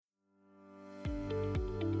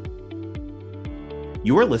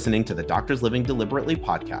You are listening to the Doctors Living Deliberately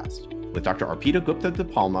podcast with Dr. Arpita Gupta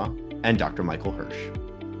DePalma and Dr. Michael Hirsch,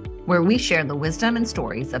 where we share the wisdom and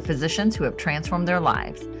stories of physicians who have transformed their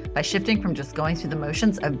lives by shifting from just going through the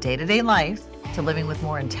motions of day-to-day life to living with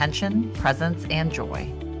more intention, presence, and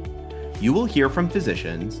joy. You will hear from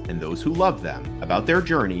physicians and those who love them about their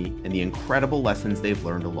journey and the incredible lessons they've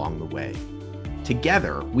learned along the way.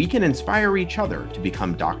 Together, we can inspire each other to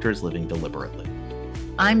become doctors living deliberately.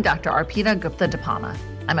 I'm Dr. Arpita Gupta DePalma.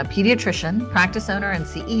 I'm a pediatrician, practice owner, and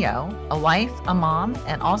CEO, a wife, a mom,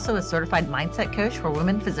 and also a certified mindset coach for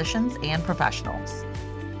women physicians and professionals.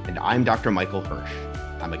 And I'm Dr. Michael Hirsch.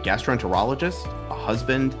 I'm a gastroenterologist, a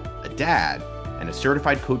husband, a dad, and a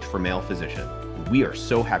certified coach for male physicians. We are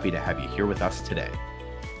so happy to have you here with us today.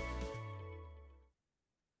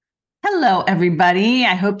 Hello, everybody.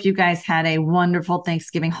 I hope you guys had a wonderful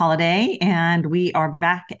Thanksgiving holiday, and we are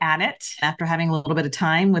back at it after having a little bit of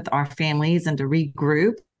time with our families and to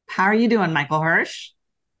regroup. How are you doing, Michael Hirsch?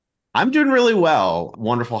 I'm doing really well.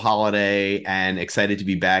 Wonderful holiday and excited to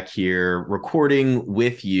be back here recording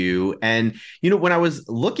with you. And, when I was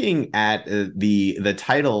looking at the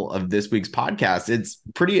title of this week's podcast, it's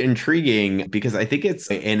pretty intriguing because I think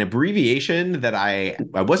it's an abbreviation that I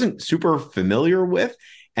wasn't super familiar with.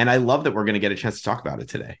 And I love that we're going to get a chance to talk about it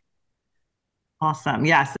today. Awesome.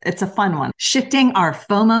 Yes, it's a fun one. Shifting our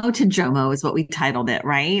FOMO to JOMO is what we titled it,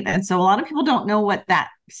 right? And so a lot of people don't know what that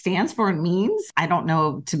stands for and means. I don't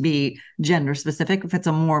know, to be gender specific, if it's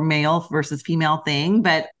a more male versus female thing.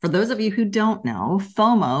 But for those of you who don't know,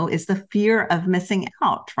 FOMO is the fear of missing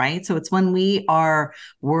out, right? So it's when we are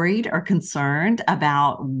worried or concerned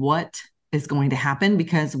about what is going to happen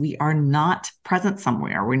because we are not present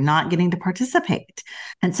somewhere. We're not getting to participate.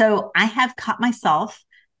 And so I have caught myself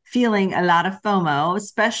feeling a lot of FOMO,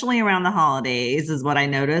 especially around the holidays, is what I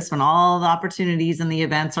noticed when all the opportunities and the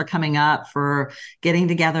events are coming up for getting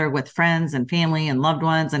together with friends and family and loved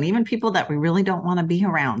ones, and even people that we really don't want to be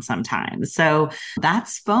around sometimes. So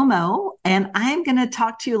that's FOMO. And I'm going to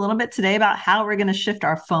talk to you a little bit today about how we're going to shift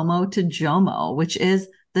our FOMO to JOMO, which is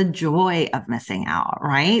the joy of missing out,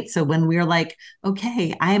 right? So when we're like,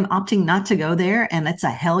 okay, I am opting not to go there and it's a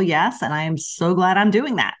hell yes. And I am so glad I'm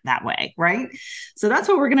doing that way, right? So that's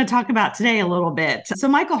what we're going to talk about today a little bit. So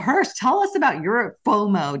Michael Hirsch, tell us about your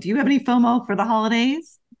FOMO. Do you have any FOMO for the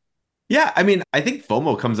holidays? Yeah, I think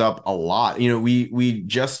FOMO comes up a lot. We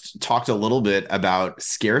just talked a little bit about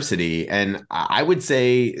scarcity, and I would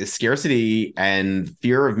say scarcity and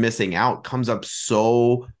fear of missing out comes up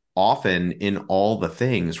so often in all the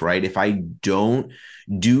things, right? If I don't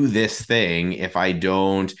do this thing, if I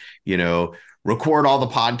don't, record all the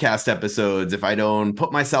podcast episodes, if I don't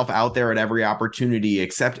put myself out there at every opportunity,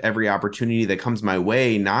 accept every opportunity that comes my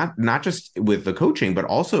way, not just with the coaching, but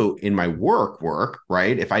also in my work,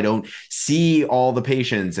 right? If I don't see all the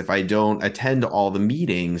patients, if I don't attend all the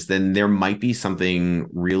meetings, then there might be something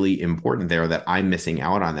really important there that I'm missing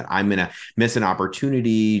out on, that I'm going to miss an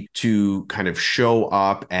opportunity to kind of show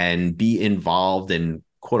up and be involved and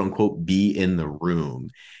quote unquote, be in the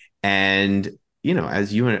room. And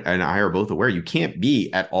as you and I are both aware, you can't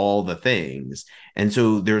be at all the things. And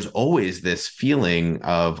so there's always this feeling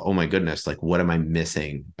of, oh my goodness, like, what am I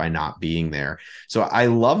missing by not being there? So I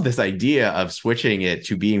love this idea of switching it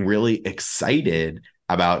to being really excited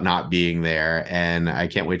about not being there. And I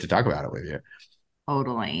can't wait to talk about it with you.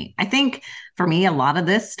 Totally. I think for me, a lot of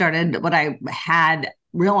this started, what I had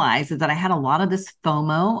realized is that I had a lot of this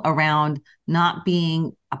FOMO around not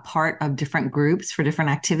being a part of different groups for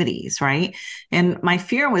different activities, right? And my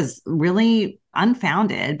fear was really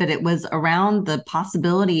unfounded, but it was around the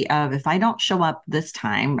possibility of, if I don't show up this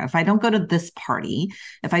time, if I don't go to this party,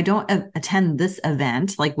 if I don't attend this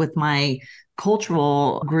event, like with my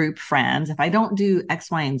cultural group friends, if I don't do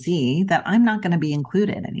X, Y, and Z, that I'm not going to be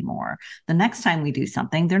included anymore. The next time we do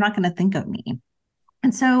something, they're not going to think of me.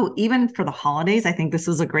 And so even for the holidays, I think this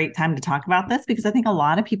was a great time to talk about this, because I think a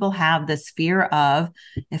lot of people have this fear of,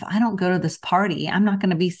 if I don't go to this party, I'm not going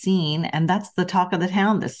to be seen. And that's the talk of the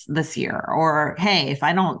town this year. Or, hey, if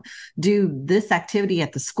I don't do this activity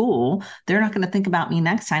at the school, they're not going to think about me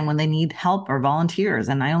next time when they need help or volunteers.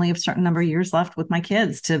 And I only have a certain number of years left with my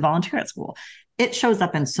kids to volunteer at school. It shows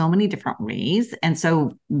up in so many different ways. And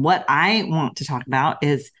so what I want to talk about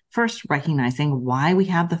is first recognizing why we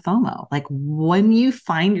have the FOMO. Like when you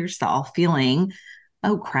find yourself feeling,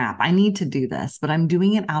 oh crap, I need to do this, but I'm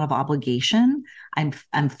doing it out of obligation.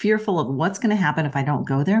 I'm fearful of what's going to happen if I don't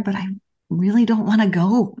go there, but I really don't want to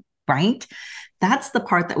go, right? That's the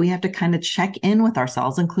part that we have to kind of check in with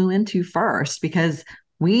ourselves and clue into first, because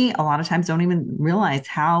we a lot of times don't even realize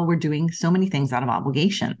how we're doing so many things out of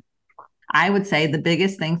obligation. I would say the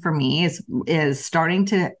biggest thing for me is starting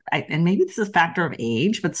to, and maybe this is a factor of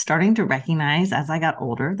age, but starting to recognize as I got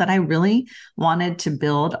older that I really wanted to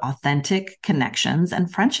build authentic connections and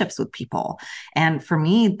friendships with people. And for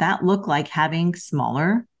me, that looked like having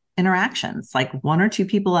smaller interactions, like one or two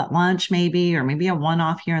people at lunch, maybe, or maybe a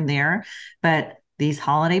one-off here and there. But these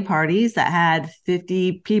holiday parties that had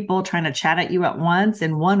 50 people trying to chat at you at once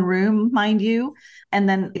in one room, mind you, and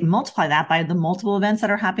then multiply that by the multiple events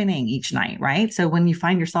that are happening each night, right? So when you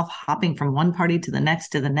find yourself hopping from one party to the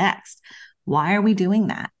next, why are we doing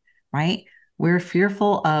that, right? We're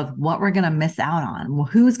fearful of what we're going to miss out on. Well,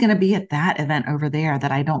 who's going to be at that event over there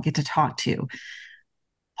that I don't get to talk to?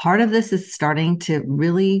 Part of this is starting to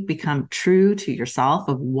really become true to yourself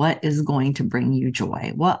of what is going to bring you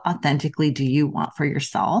joy. What authentically do you want for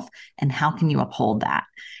yourself, and how can you uphold that?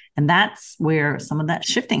 And that's where some of that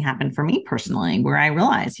shifting happened for me personally, where I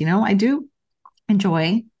realized, I do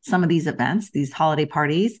enjoy some of these events, these holiday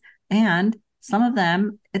parties, and some of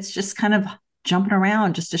them, it's just kind of jumping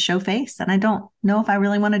around just to show face. And I don't know if I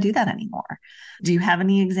really want to do that anymore. Do you have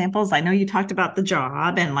any examples? I know you talked about the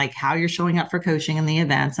job and like how you're showing up for coaching and the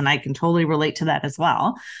events, and I can totally relate to that as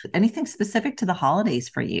well. Anything specific to the holidays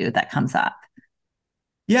for you that comes up?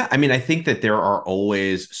 Yeah, I mean, I think that there are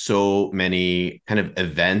always so many kind of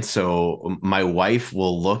events. So my wife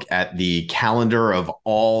will look at the calendar of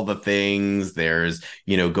all the things. There's,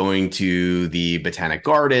 going to the Botanic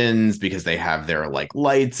Gardens because they have their like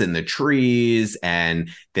lights and the trees, and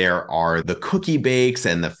there are the cookie bakes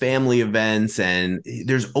and the family events. And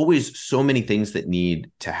there's always so many things that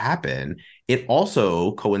need to happen. It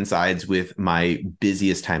also coincides with my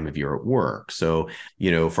busiest time of year at work. So,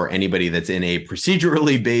 for anybody that's in a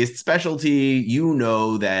procedurally based specialty,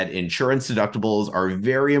 that insurance deductibles are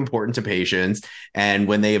very important to patients. And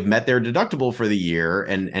when they have met their deductible for the year,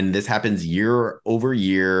 and this happens year over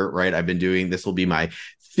year, right? I've been doing, this will be my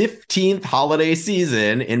 15th holiday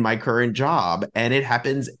season in my current job. And it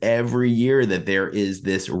happens every year that there is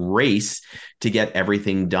this race to get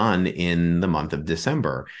everything done in the month of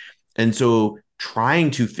December. And so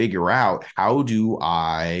trying to figure out, how do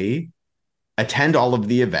I attend all of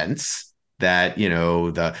the events that,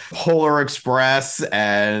 the Polar Express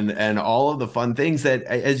and all of the fun things that,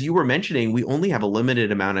 as you were mentioning, we only have a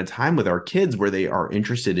limited amount of time with our kids where they are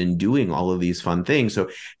interested in doing all of these fun things. So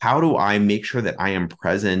how do I make sure that I am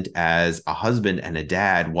present as a husband and a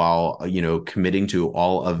dad while, committing to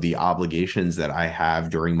all of the obligations that I have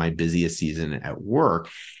during my busiest season at work?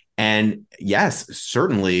 And yes,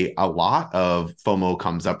 certainly a lot of FOMO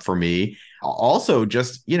comes up for me. Also,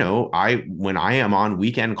 just, when I am on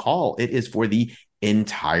weekend call, it is for the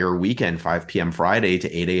entire weekend, 5 p.m. Friday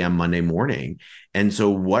to 8 a.m. Monday morning. And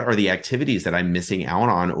so what are the activities that I'm missing out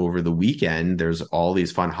on over the weekend? There's all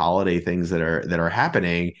these fun holiday things that are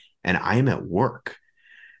happening, and I'm at work.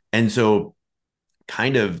 And so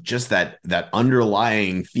kind of just that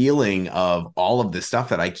underlying feeling of all of the stuff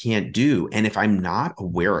that I can't do. And if I'm not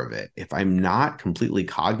aware of it, if I'm not completely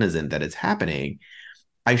cognizant that it's happening,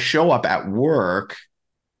 I show up at work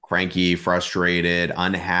cranky, frustrated,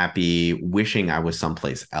 unhappy, wishing I was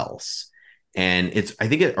someplace else. And I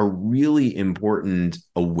think a really important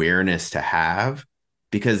awareness to have,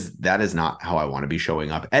 because that is not how I want to be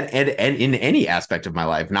showing up and in any aspect of my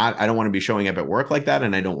life. I don't want to be showing up at work like that,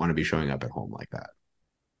 and I don't want to be showing up at home like that.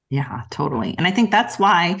 Yeah, totally. And I think that's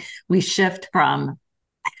why we shift from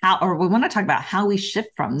we want to talk about how we shift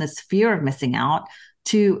from this fear of missing out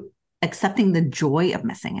to accepting the joy of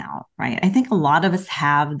missing out, right? I think a lot of us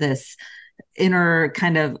have this inner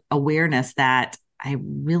kind of awareness that I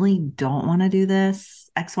really don't want to do this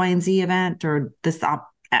X, Y, and Z event or this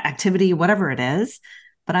activity, whatever it is,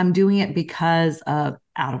 but I'm doing it because of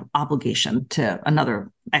out of obligation to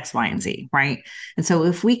another X, Y, and Z, right? And so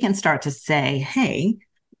if we can start to say, hey,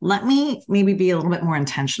 let me maybe be a little bit more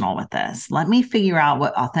intentional with this. Let me figure out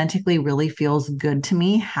what authentically really feels good to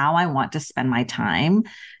me, how I want to spend my time.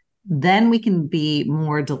 Then we can be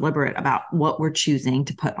more deliberate about what we're choosing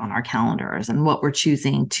to put on our calendars and what we're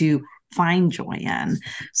choosing to find joy in.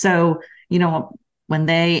 So, when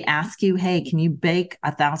they ask you, hey, can you bake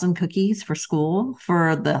 1,000 cookies for school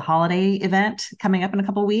for the holiday event coming up in a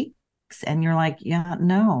couple of weeks? And you're like, yeah,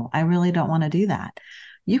 no, I really don't want to do that.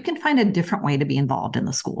 You can find a different way to be involved in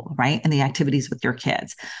the school, right? And the activities with your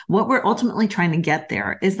kids. What we're ultimately trying to get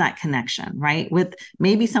there is that connection, right? With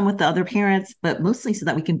maybe some with the other parents, but mostly so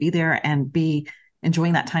that we can be there and be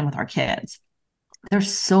enjoying that time with our kids.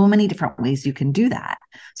 There's so many different ways you can do that.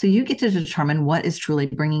 So you get to determine what is truly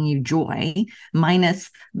bringing you joy,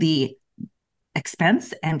 minus the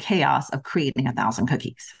expense and chaos of creating 1,000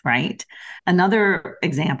 cookies, right? Another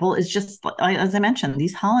example is just, as I mentioned,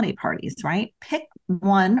 these holiday parties, right? Pick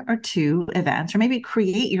one or two events, or maybe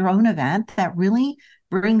create your own event that really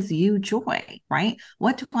brings you joy, right?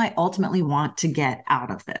 What do I ultimately want to get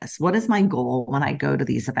out of this? What is my goal when I go to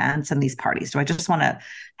these events and these parties? Do I just want to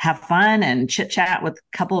have fun and chit chat with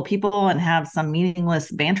a couple of people and have some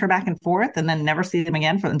meaningless banter back and forth and then never see them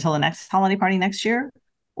again until the next holiday party next year?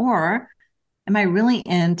 Or am I really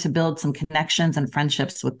in to build some connections and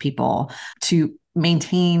friendships with people to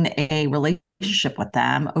maintain a relationship with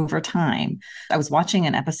them over time? I was watching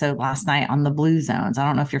an episode last night on the blue zones. I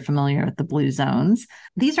don't know if you're familiar with the blue zones.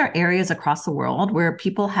 These are areas across the world where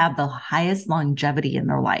people have the highest longevity in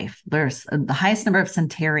their life. There's the highest number of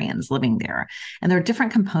centenarians living there. And there are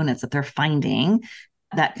different components that they're finding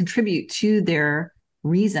that contribute to their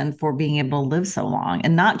reason for being able to live so long,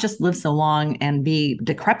 and not just live so long and be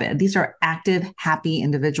decrepit. These are active, happy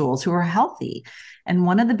individuals who are healthy. And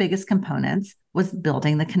one of the biggest components was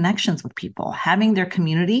building the connections with people, having their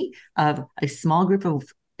community of a small group of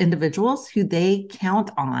individuals who they count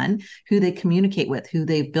on, who they communicate with, who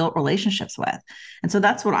they've built relationships with. And so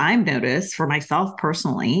that's what I've noticed for myself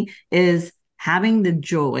personally, is having the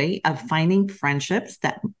joy of finding friendships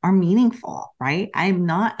that are meaningful, right? I'm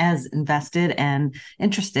not as invested and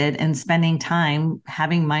interested in spending time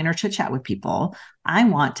having minor chit chat with people. I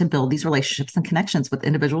want to build these relationships and connections with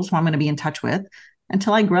individuals who I'm going to be in touch with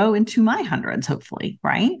until I grow into my hundreds, hopefully,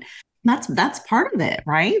 right? That's part of it,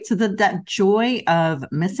 right? So that joy of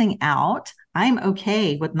missing out, I'm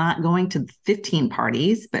okay with not going to 15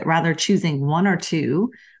 parties, but rather choosing one or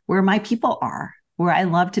two where my people are, where I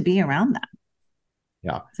love to be around them.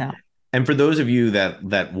 Yeah. So, and for those of you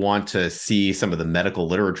that want to see some of the medical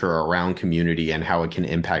literature around community and how it can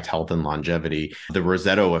impact health and longevity, the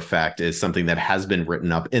Rosetto effect is something that has been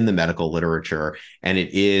written up in the medical literature, and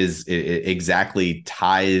it exactly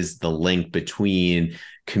ties the link between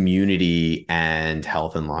community and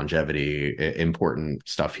health and longevity. Important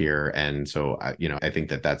stuff here. And so, I think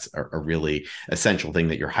that's a really essential thing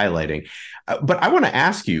that you're highlighting. But I want to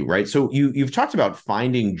ask you, right? So you've talked about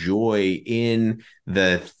finding joy in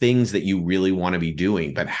the things that you really want to be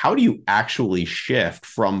doing, but how do you actually shift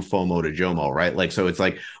from FOMO to JOMO, right? Like, so it's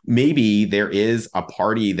like, maybe there is a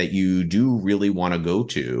party that you do really want to go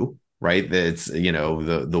to, right? That's,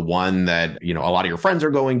 the one that, a lot of your friends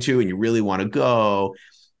are going to, and you really want to go,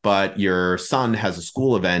 but your son has a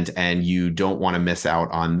school event and you don't want to miss out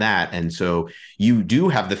on that. And so you do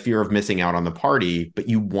have the fear of missing out on the party, but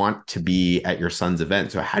you want to be at your son's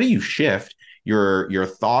event. So how do you shift your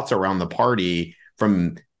thoughts around the party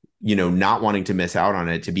from, not wanting to miss out on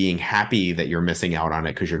it to being happy that you're missing out on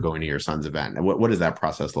it because you're going to your son's event? And what does that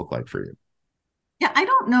process look like for you? Yeah, I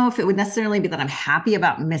don't know if it would necessarily be that I'm happy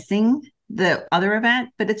about missing the other event,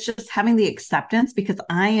 but it's just having the acceptance, because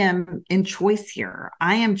I am in choice here.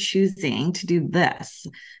 I am choosing to do this.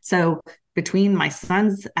 So between my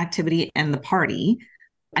son's activity and the party,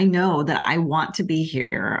 I know that I want to be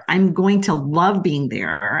here. I'm going to love being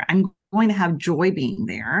there. I'm going to have joy being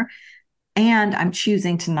there. And I'm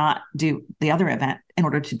choosing to not do the other event in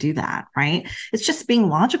order to do that, right? It's just being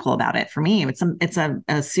logical about it for me. It's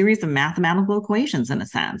a series of mathematical equations in a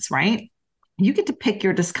sense, right? You get to pick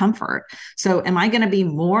your discomfort. So am I going to be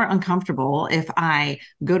more uncomfortable if I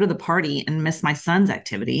go to the party and miss my son's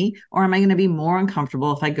activity? Or am I going to be more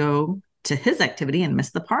uncomfortable if I go to his activity and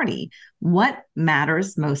miss the party? What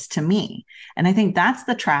matters most to me? And I think that's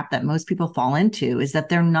the trap that most people fall into, is that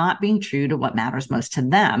they're not being true to what matters most to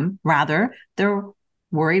them. Rather, they're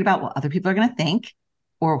worried about what other people are going to think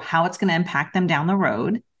or how it's going to impact them down the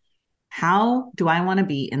road. How do I want to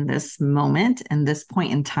be in this moment and this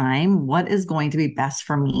point in time? What is going to be best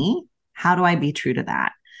for me? How do I be true to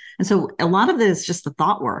that? And so a lot of this is just the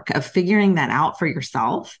thought work of figuring that out for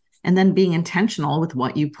yourself, and then being intentional with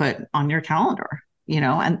what you put on your calendar,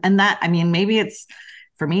 and that, I mean, maybe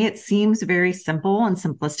for me, it seems very simple and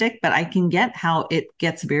simplistic, but I can get how it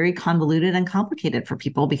gets very convoluted and complicated for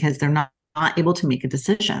people because they're not able to make a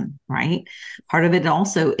decision, right? Part of it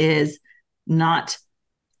also is not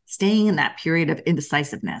staying in that period of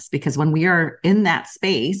indecisiveness, because when we are in that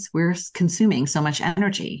space, we're consuming so much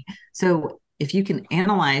energy. So if you can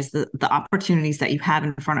analyze the opportunities that you have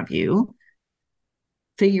in front of you,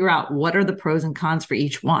 figure out what are the pros and cons for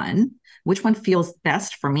each one, which one feels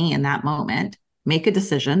best for me in that moment, make a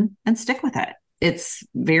decision and stick with it. It's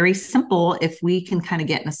very simple if we can kind of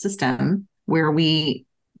get in a system where we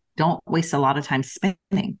don't waste a lot of time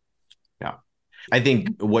spinning. Yeah. I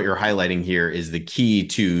think what you're highlighting here is the key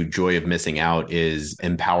to joy of missing out is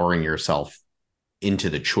empowering yourself into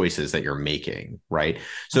the choices that you're making, right?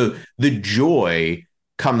 So the joy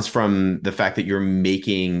comes from the fact that you're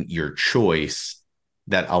making your choice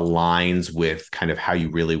that aligns with kind of how you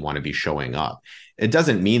really want to be showing up. It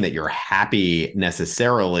doesn't mean that you're happy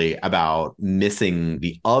necessarily about missing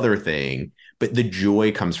the other thing, but the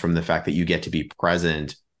joy comes from the fact that you get to be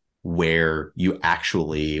present where you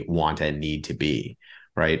actually want and need to be,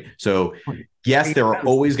 right? So yes, there are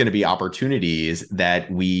always going to be opportunities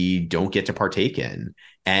that we don't get to partake in.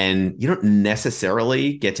 And you don't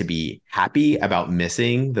necessarily get to be happy about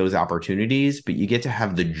missing those opportunities, but you get to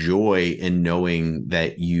have the joy in knowing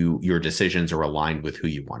that your decisions are aligned with who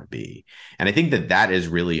you want to be. And I think that is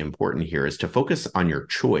really important here, is to focus on your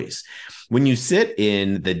choice. When you sit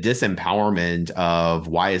in the disempowerment of,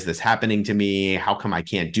 why is this happening to me? How come I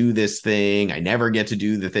can't do this thing? I never get to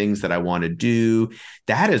do the things that I want to do.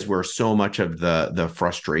 That is where so much of the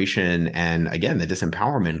frustration and, again, the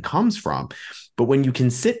disempowerment comes from. But when you can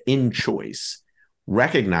sit in choice,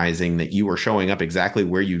 recognizing that you are showing up exactly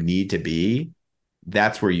where you need to be,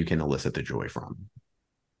 that's where you can elicit the joy from.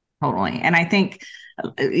 Totally. And I think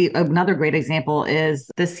another great example is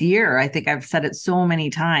this year. I think I've said it so many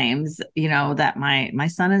times, that my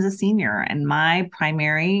son is a senior, and my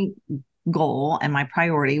primary goal and my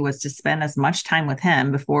priority was to spend as much time with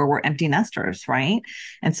him before we're empty nesters, right?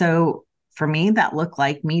 And so for me, that looked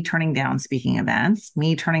like me turning down speaking events,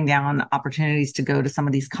 me turning down opportunities to go to some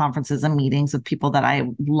of these conferences and meetings with people that I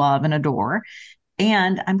love and adore.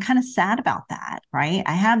 And I'm kind of sad about that, right?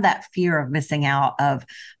 I have that fear of missing out, of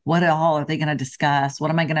what all are they going to discuss?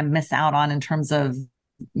 What am I going to miss out on in terms of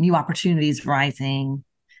new opportunities rising?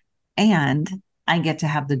 And I get to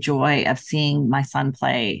have the joy of seeing my son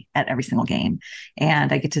play at every single game.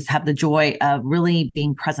 And I get to have the joy of really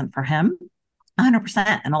being present for him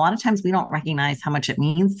 100%. And a lot of times we don't recognize how much it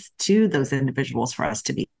means to those individuals for us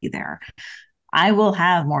to be there. I will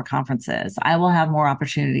have more conferences. I will have more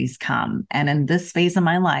opportunities come. And in this phase of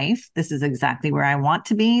my life, this is exactly where I want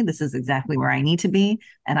to be. This is exactly where I need to be.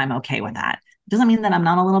 And I'm okay with that. It doesn't mean that I'm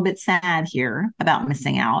not a little bit sad here about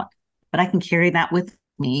missing out, but I can carry that with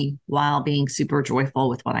me while being super joyful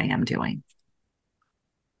with what I am doing.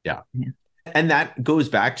 Yeah. And that goes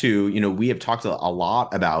back to, we have talked a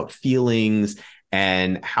lot about feelings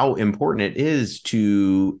and how important it is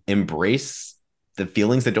to embrace the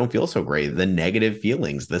feelings that don't feel so great, the negative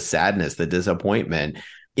feelings, the sadness, the disappointment,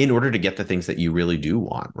 in order to get the things that you really do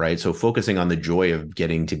want, right? So focusing on the joy of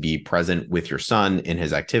getting to be present with your son in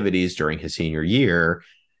his activities during his senior year,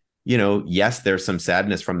 yes, there's some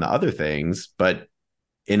sadness from the other things, but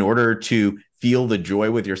in order to feel the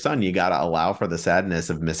joy with your son, you got to allow for the sadness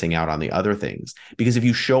of missing out on the other things. Because if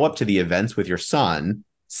you show up to the events with your son,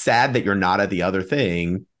 sad that you're not at the other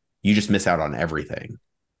thing, you just miss out on everything.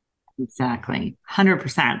 Exactly.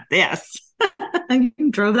 100%. Yes. You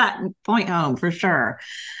drove that point home for sure.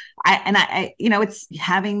 It's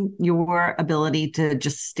having your ability to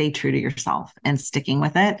just stay true to yourself and sticking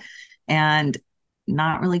with it, and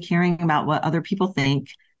not really caring about what other people think,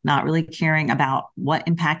 not really caring about what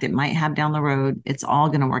impact it might have down the road. It's all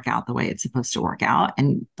going to work out the way it's supposed to work out.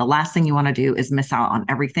 And the last thing you want to do is miss out on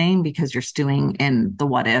everything because you're stewing in the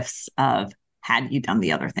what ifs of, had you done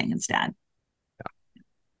the other thing instead?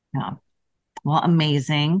 Yeah. Well,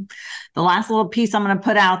 amazing. The last little piece I'm going to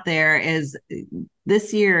put out there is,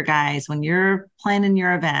 this year, guys, when you're planning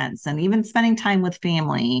your events and even spending time with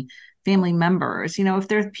family members, if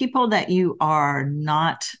there's people that you are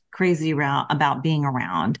not crazy about being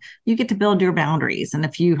around, you get to build your boundaries. And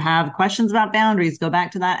if you have questions about boundaries, go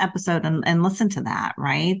back to that episode and listen to that,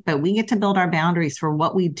 right? But we get to build our boundaries for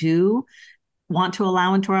what we do want to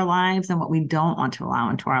allow into our lives and what we don't want to allow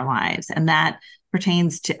into our lives. And that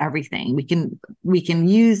pertains to everything. We can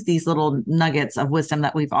use these little nuggets of wisdom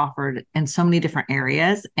that we've offered in so many different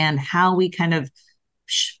areas, and how we kind of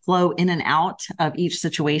flow in and out of each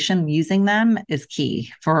situation using them is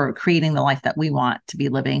key for creating the life that we want to be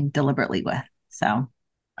living deliberately with. So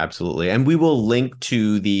absolutely. And we will link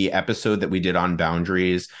to the episode that we did on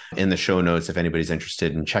boundaries in the show notes if anybody's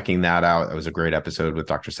interested in checking that out. That was a great episode with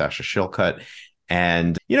Dr. Sasha Shilcutt.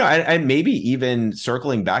 And, I maybe even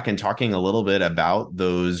circling back and talking a little bit about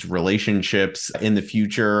those relationships in the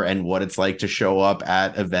future and what it's like to show up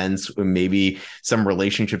at events when maybe some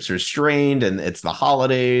relationships are strained and it's the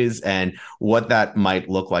holidays, and what that might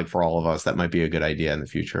look like for all of us. That might be a good idea in the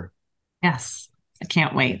future. Yes, I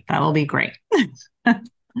can't wait. That'll be great.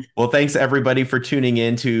 Well, thanks everybody for tuning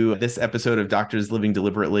in to this episode of Doctors Living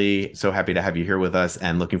Deliberately. So happy to have you here with us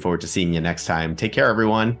and looking forward to seeing you next time. Take care,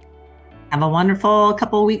 everyone. Have a wonderful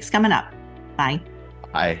couple of weeks coming up. Bye.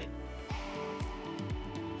 Bye.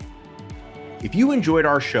 If you enjoyed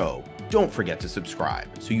our show, Don't forget to subscribe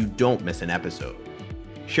so you don't miss an episode.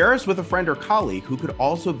 Share us with a friend or colleague who could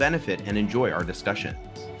also benefit and enjoy our discussions.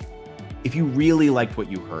 If you really liked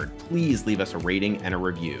what you heard, please leave us a rating and a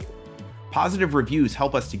review. Positive reviews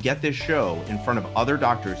help us to get this show in front of other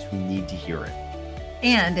doctors who need to hear it.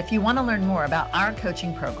 And if you want to learn more about our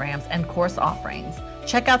coaching programs and course offerings,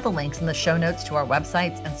 check out the links in the show notes to our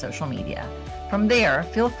websites and social media. From there,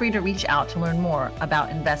 feel free to reach out to learn more about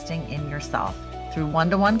investing in yourself through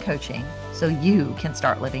one-to-one coaching so you can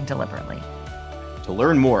start living deliberately. To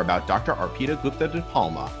learn more about Dr. Arpita Gupta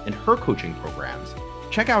DePalma and her coaching programs,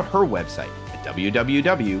 check out her website at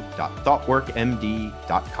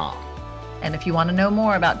www.thoughtworkmd.com. And if you want to know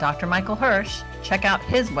more about Dr. Michael Hirsch, check out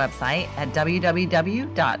his website at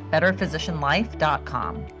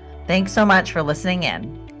www.betterphysicianlife.com. Thanks so much for listening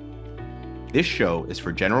in. This show is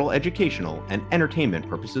for general educational and entertainment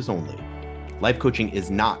purposes only. Life coaching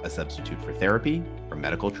is not a substitute for therapy or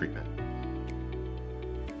medical treatment.